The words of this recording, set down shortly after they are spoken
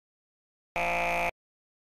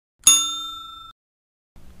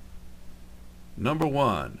Number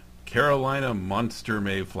 1. Carolina Monster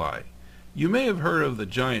Mayfly. You may have heard of the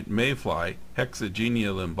giant mayfly,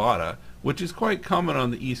 Hexagenia limbata, which is quite common on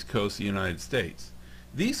the east coast of the United States.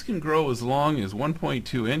 These can grow as long as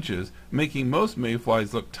 1.2 inches, making most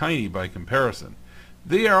mayflies look tiny by comparison.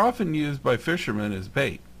 They are often used by fishermen as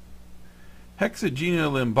bait. Hexagenia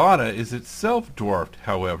limbata is itself dwarfed,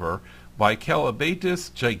 however, by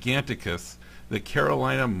Calobatus giganticus, the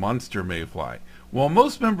Carolina monster mayfly. While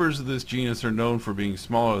most members of this genus are known for being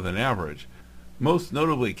smaller than average, most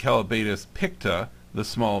notably Calobatus picta, the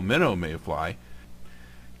small minnow mayfly,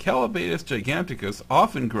 Calobatus giganticus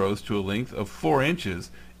often grows to a length of 4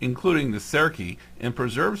 inches, including the cerci, and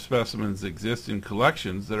preserved specimens exist in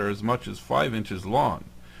collections that are as much as 5 inches long.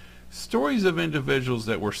 Stories of individuals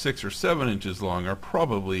that were 6 or 7 inches long are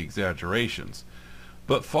probably exaggerations,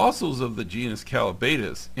 but fossils of the genus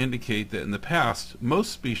Calobatus indicate that in the past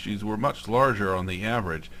most species were much larger on the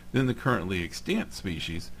average than the currently extant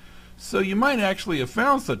species, so you might actually have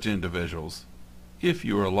found such individuals if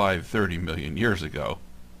you were alive 30 million years ago.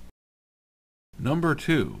 Number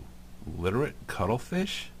 2. Literate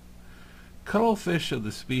cuttlefish. Cuttlefish of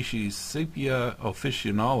the species Sepia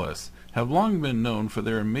officinalis have long been known for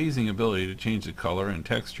their amazing ability to change the color and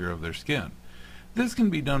texture of their skin. This can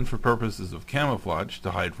be done for purposes of camouflage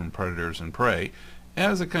to hide from predators and prey,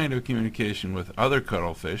 as a kind of communication with other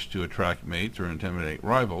cuttlefish to attract mates or intimidate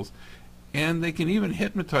rivals, and they can even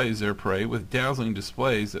hypnotize their prey with dazzling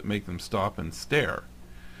displays that make them stop and stare.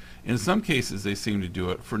 In some cases they seem to do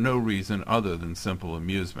it for no reason other than simple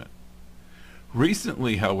amusement.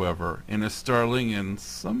 Recently, however, in a startling and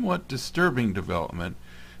somewhat disturbing development,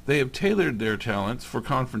 they have tailored their talents for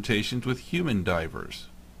confrontations with human divers.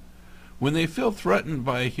 When they feel threatened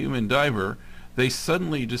by a human diver, they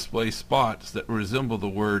suddenly display spots that resemble the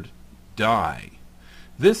word die.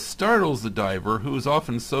 This startles the diver, who is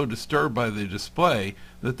often so disturbed by the display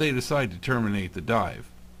that they decide to terminate the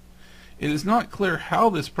dive. It is not clear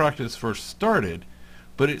how this practice first started,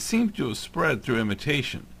 but it seems to have spread through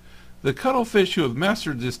imitation. The cuttlefish who have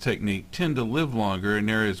mastered this technique tend to live longer in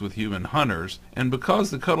areas with human hunters, and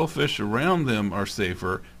because the cuttlefish around them are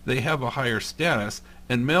safer, they have a higher status,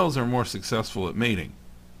 and males are more successful at mating.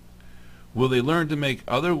 Will they learn to make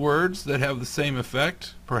other words that have the same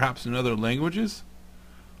effect, perhaps in other languages?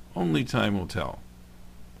 Only time will tell.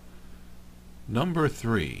 Number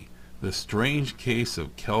 3. The strange case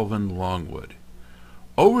of Kelvin Longwood.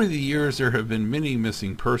 Over the years there have been many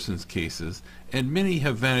missing persons cases, and many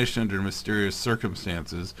have vanished under mysterious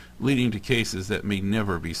circumstances, leading to cases that may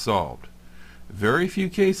never be solved. Very few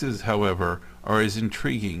cases, however, are as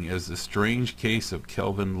intriguing as the strange case of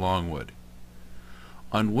Kelvin Longwood.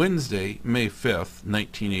 On Wednesday, May 5th,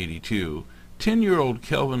 1982, 10-year-old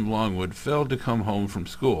Kelvin Longwood failed to come home from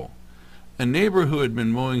school. A neighbor who had been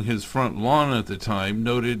mowing his front lawn at the time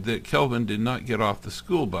noted that Kelvin did not get off the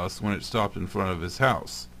school bus when it stopped in front of his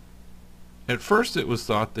house. At first it was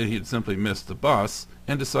thought that he had simply missed the bus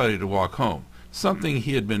and decided to walk home, something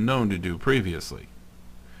he had been known to do previously.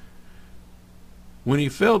 When he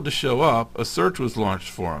failed to show up, a search was launched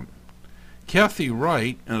for him. Kathy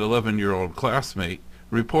Wright, an 11-year-old classmate,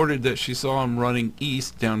 reported that she saw him running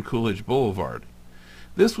east down Coolidge Boulevard.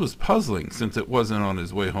 This was puzzling since it wasn't on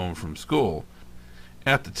his way home from school.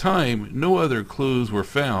 At the time, no other clues were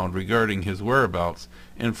found regarding his whereabouts,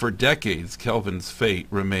 and for decades Kelvin's fate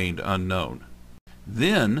remained unknown.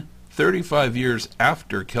 Then, 35 years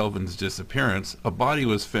after Kelvin's disappearance, a body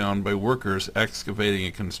was found by workers excavating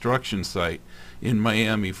a construction site in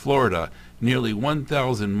Miami, Florida, nearly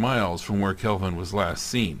 1,000 miles from where Kelvin was last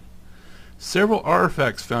seen. Several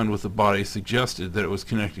artifacts found with the body suggested that it was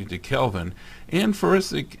connected to Kelvin, and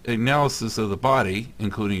forensic analysis of the body,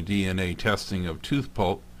 including DNA testing of tooth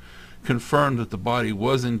pulp, confirmed that the body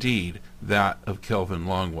was indeed that of Kelvin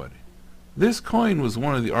Longwood. This coin was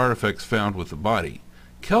one of the artifacts found with the body.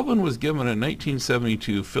 Kelvin was given a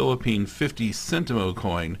 1972 Philippine 50 centimo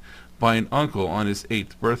coin by an uncle on his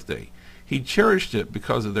 8th birthday. He cherished it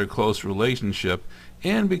because of their close relationship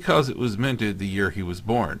and because it was minted the year he was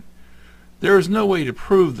born. There is no way to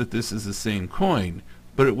prove that this is the same coin,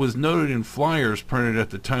 but it was noted in flyers printed at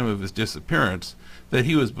the time of his disappearance that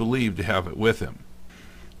he was believed to have it with him.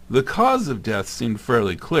 The cause of death seemed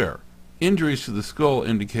fairly clear. Injuries to the skull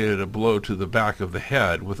indicated a blow to the back of the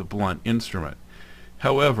head with a blunt instrument.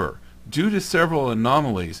 However, due to several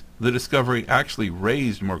anomalies, the discovery actually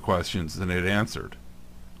raised more questions than it answered.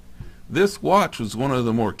 This watch was one of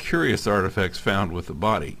the more curious artifacts found with the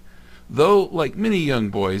body. Though, like many young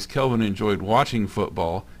boys, Kelvin enjoyed watching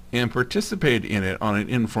football and participated in it on an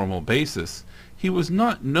informal basis, he was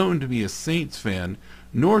not known to be a Saints fan,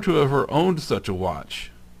 nor to have ever owned such a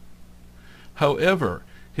watch. However,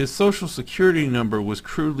 his social security number was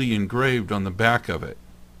crudely engraved on the back of it.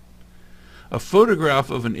 A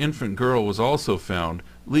photograph of an infant girl was also found,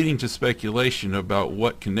 leading to speculation about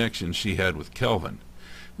what connection she had with Kelvin.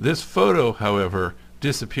 This photo, however,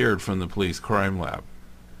 disappeared from the police crime lab.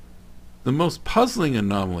 The most puzzling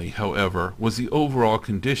anomaly, however, was the overall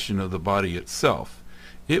condition of the body itself.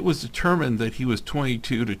 It was determined that he was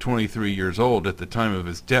 22 to 23 years old at the time of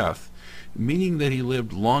his death, meaning that he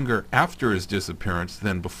lived longer after his disappearance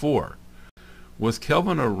than before. Was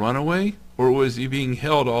Kelvin a runaway, or was he being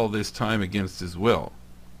held all this time against his will?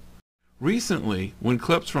 Recently, when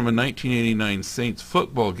clips from a 1989 Saints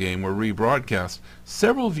football game were rebroadcast,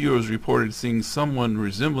 several viewers reported seeing someone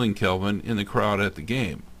resembling Kelvin in the crowd at the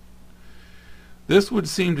game. This would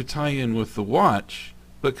seem to tie in with the watch,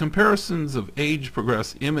 but comparisons of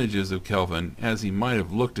age-progressed images of Kelvin, as he might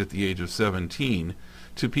have looked at the age of 17,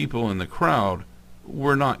 to people in the crowd,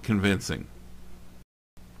 were not convincing.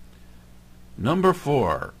 Number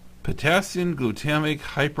 4. Potassium glutamic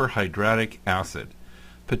hyperhydric acid.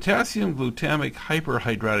 Potassium glutamic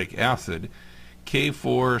hyperhydric acid,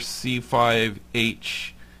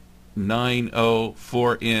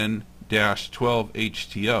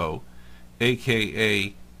 K4C5H9O4N-12HTO,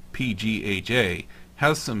 aka PGHA,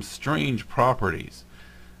 has some strange properties.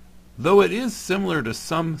 Though it is similar to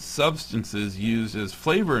some substances used as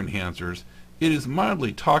flavor enhancers, it is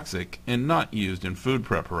mildly toxic and not used in food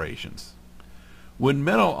preparations. When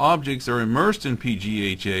metal objects are immersed in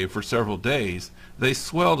PGHA for several days, they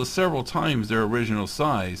swell to several times their original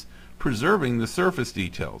size, preserving the surface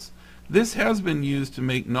details. This has been used to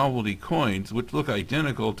make novelty coins which look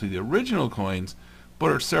identical to the original coins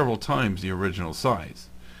but are several times the original size.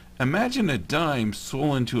 Imagine a dime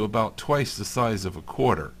swollen to about twice the size of a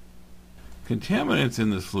quarter. Contaminants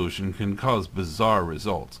in the solution can cause bizarre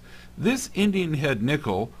results. This Indian head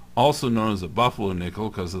nickel, also known as a buffalo nickel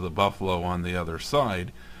because of the buffalo on the other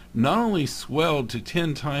side, not only swelled to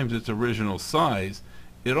 10 times its original size,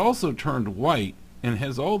 it also turned white and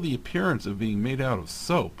has all the appearance of being made out of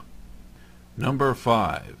soap. Number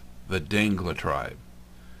 5. The Dengla tribe.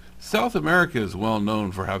 South America is well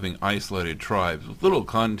known for having isolated tribes with little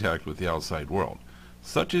contact with the outside world.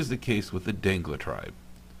 Such is the case with the Dengla tribe.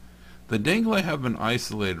 The Dengla have been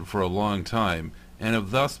isolated for a long time and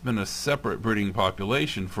have thus been a separate breeding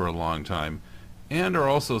population for a long time, and are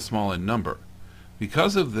also small in number.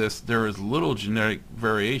 Because of this, there is little genetic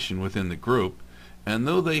variation within the group, and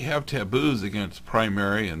though they have taboos against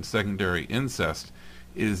primary and secondary incest,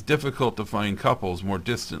 it is difficult to find couples more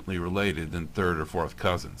distantly related than third or fourth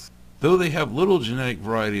cousins. Though they have little genetic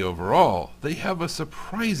variety overall, they have a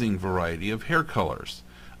surprising variety of hair colors.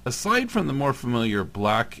 Aside from the more familiar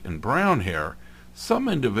black and brown hair, some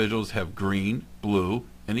individuals have green, blue,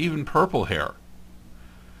 and even purple hair.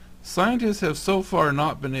 Scientists have so far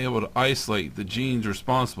not been able to isolate the genes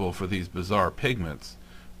responsible for these bizarre pigments,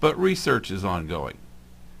 but research is ongoing.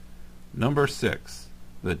 Number 6.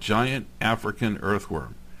 The giant African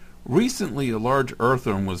earthworm. Recently, a large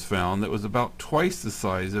earthworm was found that was about twice the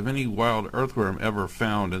size of any wild earthworm ever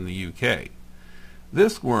found in the UK.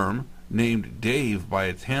 This worm, named Dave by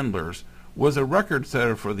its handlers, was a record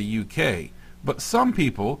setter for the UK, but some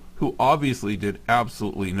people, who obviously did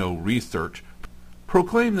absolutely no research,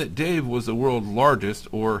 proclaimed that Dave was the world's largest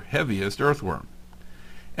or heaviest earthworm.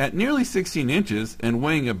 At nearly 16 inches and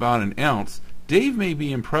weighing about an ounce, Dave may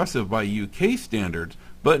be impressive by UK standards,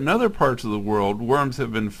 but in other parts of the world, worms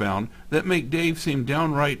have been found that make Dave seem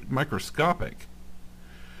downright microscopic.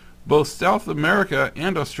 Both South America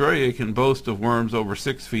and Australia can boast of worms over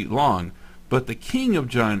 6 feet long, but the king of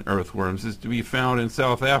giant earthworms is to be found in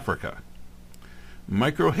South Africa.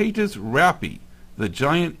 Microhatus rapi, the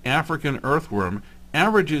giant African earthworm,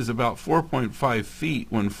 averages about 4.5 feet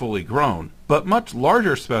when fully grown, but much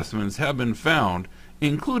larger specimens have been found,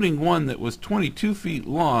 including one that was 22 feet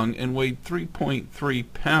long and weighed 3.3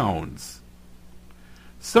 pounds.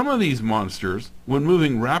 Some of these monsters, when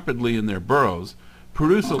moving rapidly in their burrows,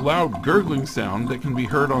 produce a loud gurgling sound that can be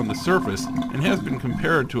heard on the surface and has been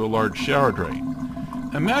compared to a large shower drain.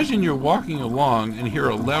 Imagine you're walking along and hear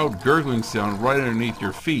a loud gurgling sound right underneath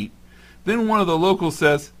your feet. Then one of the locals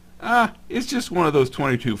says, it's just one of those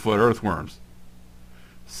 22-foot earthworms.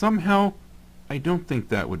 Somehow, I don't think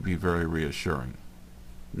that would be very reassuring.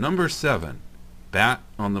 Number 7. Bat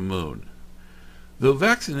on the moon. Though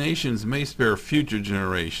vaccinations may spare future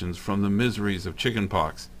generations from the miseries of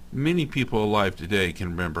chickenpox, many people alive today can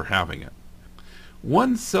remember having it.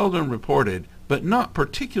 One seldom reported, but not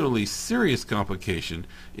particularly serious complication,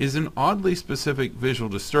 is an oddly specific visual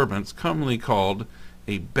disturbance commonly called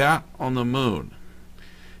a bat on the moon.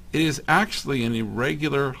 It is actually an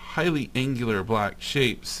irregular, highly angular black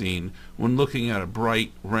shape seen when looking at a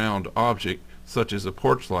bright, round object such as a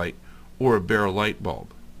porch light or a bare light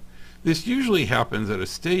bulb. This usually happens at a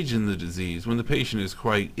stage in the disease when the patient is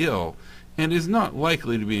quite ill and is not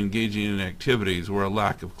likely to be engaging in activities where a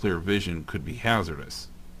lack of clear vision could be hazardous.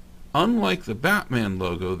 Unlike the Batman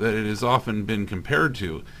logo that it has often been compared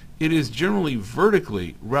to, it is generally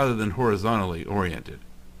vertically rather than horizontally oriented.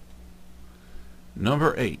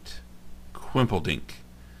 Number 8. Quimpledink.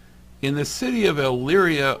 In the city of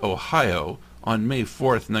Elyria, Ohio, on May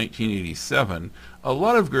 4th, 1987, a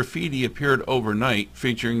lot of graffiti appeared overnight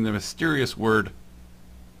featuring the mysterious word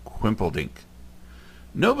Quimpledink.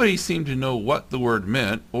 Nobody seemed to know what the word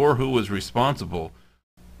meant or who was responsible,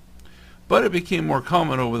 but it became more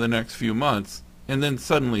common over the next few months and then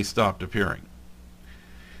suddenly stopped appearing.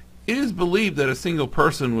 It is believed that a single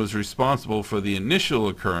person was responsible for the initial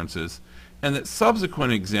occurrences and that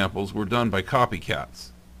subsequent examples were done by copycats.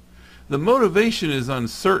 The motivation is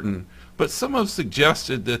uncertain, but some have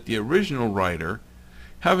suggested that the original writer,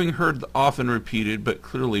 having heard the often repeated but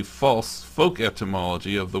clearly false folk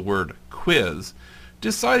etymology of the word quiz,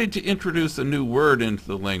 decided to introduce a new word into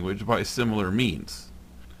the language by similar means.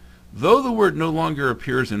 Though the word no longer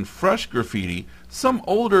appears in fresh graffiti, some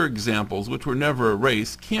older examples which were never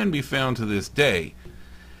erased can be found to this day,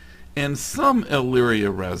 and some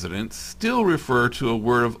Elyria residents still refer to a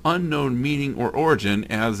word of unknown meaning or origin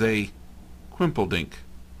as a Quimpledink.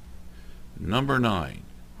 Number 9.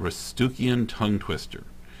 Rastukian Tonguetwister.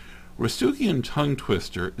 Rastukian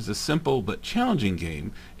Tonguetwister is a simple but challenging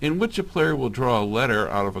game in which a player will draw a letter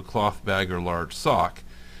out of a cloth bag or large sock,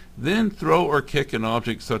 then throw or kick an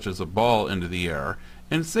object such as a ball into the air,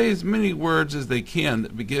 and say as many words as they can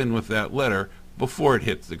that begin with that letter before it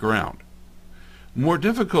hits the ground. More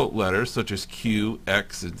difficult letters such as Q,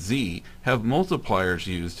 X, and Z have multipliers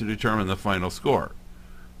used to determine the final score.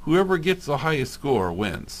 Whoever gets the highest score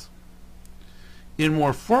wins. In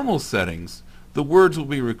more formal settings, the words will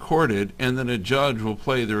be recorded and then a judge will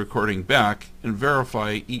play the recording back and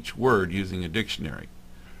verify each word using a dictionary.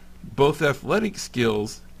 Both athletic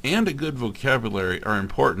skills and a good vocabulary are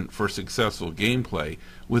important for successful gameplay,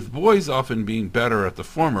 with boys often being better at the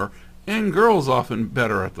former and girls often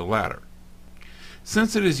better at the latter.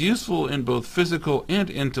 Since it is useful in both physical and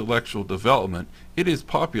intellectual development, it is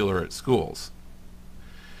popular at schools.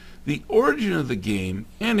 The origin of the game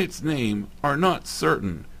and its name are not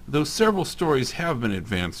certain, though several stories have been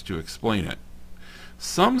advanced to explain it.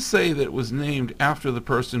 Some say that it was named after the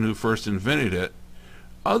person who first invented it.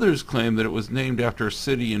 Others claim that it was named after a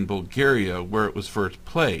city in Bulgaria where it was first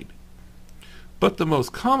played. But the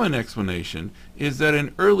most common explanation is that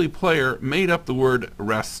an early player made up the word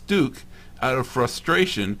Rastuk out of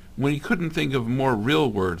frustration when he couldn't think of more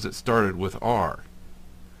real words that started with R.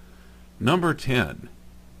 Number 10.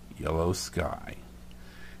 Yellow Sky.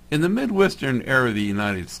 In the Midwestern area of the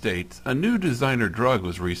United States, a new designer drug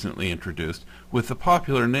was recently introduced with the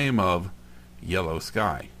popular name of Yellow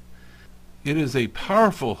Sky. It is a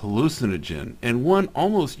powerful hallucinogen, and one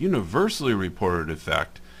almost universally reported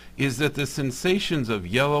effect is that the sensations of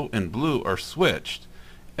yellow and blue are switched,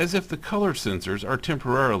 as if the color sensors are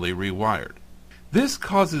temporarily rewired. This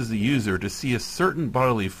causes the user to see a certain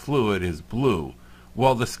bodily fluid is blue,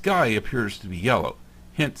 while the sky appears to be yellow,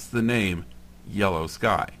 hence the name Yellow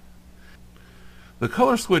Sky. The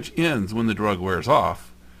color switch ends when the drug wears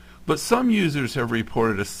off, but some users have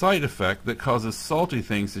reported a side effect that causes salty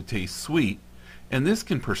things to taste sweet, and this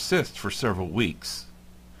can persist for several weeks.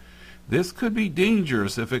 This could be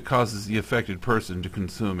dangerous if it causes the affected person to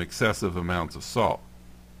consume excessive amounts of salt.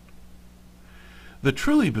 The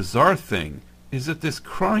truly bizarre thing is that this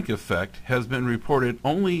chronic effect has been reported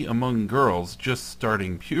only among girls just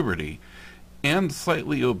starting puberty and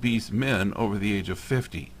slightly obese men over the age of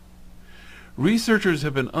 50. Researchers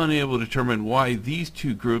have been unable to determine why these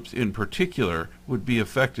two groups in particular would be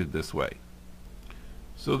affected this way.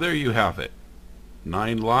 So there you have it.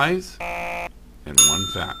 9 lies and 1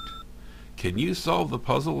 fact. Can you solve the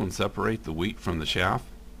puzzle and separate the wheat from the chaff?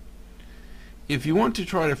 If you want to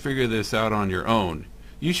try to figure this out on your own,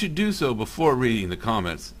 you should do so before reading the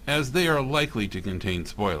comments, as they are likely to contain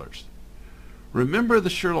spoilers. Remember the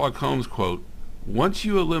Sherlock Holmes quote, "Once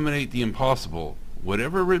you eliminate the impossible,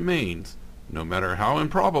 whatever remains, no matter how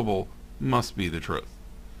improbable, must be the truth."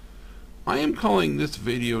 I am calling this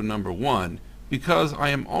video number 1 because I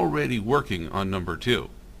am already working on number 2.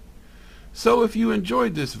 So if you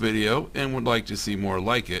enjoyed this video and would like to see more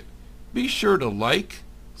like it, be sure to like,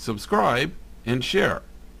 subscribe, and share.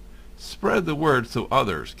 Spread the word so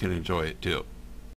others can enjoy it too.